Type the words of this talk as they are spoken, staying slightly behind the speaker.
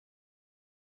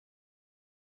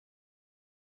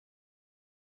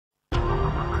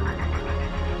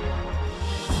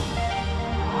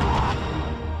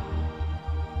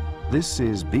This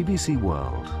is BBC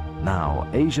World. Now,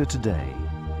 Asia Today.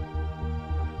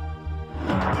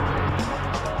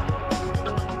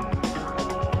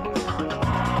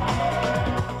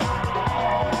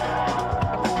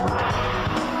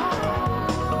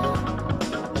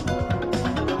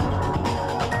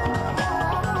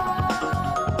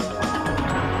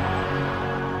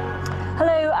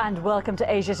 Hello and welcome to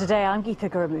Asia Today. I'm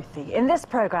Geeta Guru-Murthy. In this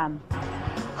programme,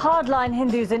 hardline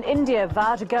Hindus in India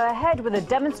vow to go ahead with a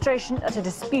demonstration at a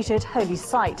disputed holy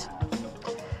site.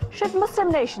 Should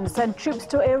Muslim nations send troops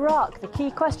to Iraq? The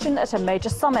key question at a major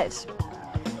summit.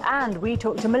 And we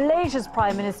talk to Malaysia's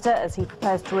Prime Minister as he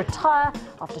prepares to retire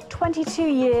after 22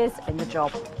 years in the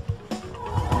job.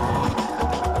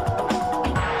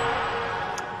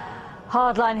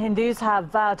 Hardline Hindus have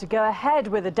vowed to go ahead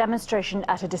with a demonstration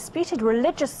at a disputed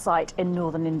religious site in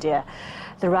northern India.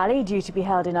 The rally, due to be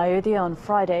held in Ayodhya on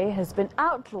Friday, has been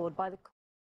outlawed by the...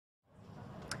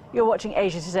 You're watching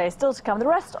Asia Today. Still to come, the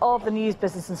rest of the news,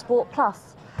 business and sport.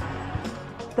 Plus,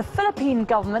 the Philippine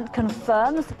government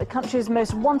confirms that the country's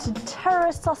most wanted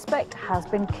terrorist suspect has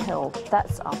been killed.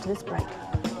 That's after this break.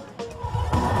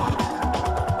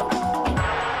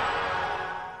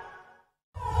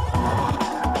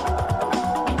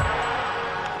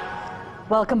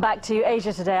 Welcome back to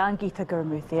Asia Today. I'm Geeta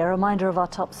Guru-Murthy. A reminder of our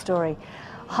top story.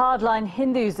 Hardline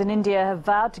Hindus in India have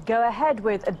vowed to go ahead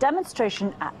with a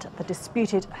demonstration at the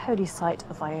disputed holy site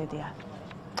of Ayodhya.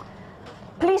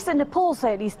 Police in Nepal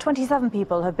say at least 27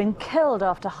 people have been killed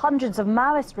after hundreds of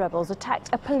Maoist rebels attacked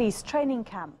a police training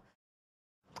camp.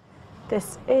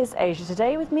 This is Asia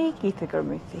Today with me, Geeta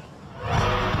Guru-Murthy.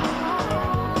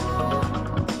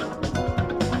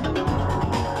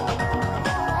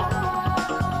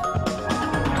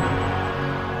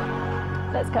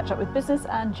 Let's catch up with business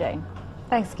and Jane.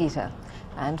 Thanks, Geeta.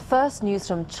 And first news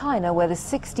from China, where the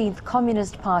 16th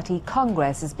Communist Party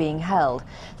Congress is being held.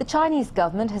 The Chinese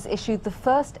government has issued the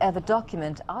first ever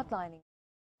document outlining...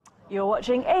 You're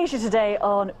watching Asia Today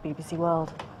on BBC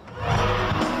World.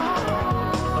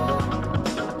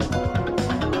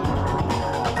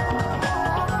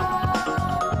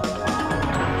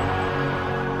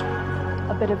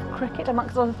 A bit of cricket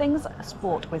amongst other things,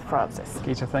 sport with Francis.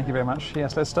 Geeta, thank you very much.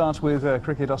 Yes, let's start with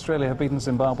cricket. Australia have beaten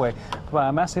Zimbabwe by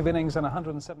a massive innings and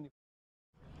 170.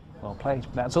 Well played.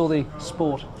 That's all the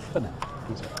sport for now.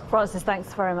 Geeta. Francis,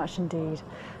 thanks very much indeed.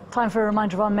 Time for a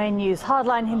reminder of our main news.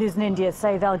 Hardline Hindus in India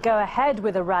say they'll go ahead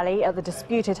with a rally at the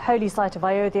disputed holy site of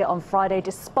Ayodhya on Friday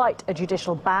despite a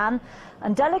judicial ban.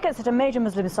 And delegates at a major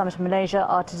Muslim summit in Malaysia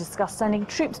are to discuss sending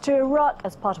troops to Iraq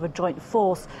as part of a joint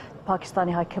force. The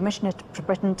Pakistani High Commissioner to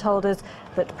Britain told us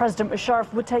that President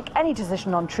Musharraf would take any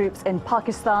decision on troops in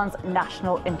Pakistan's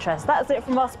national interest. That's it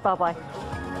from us. Bye-bye.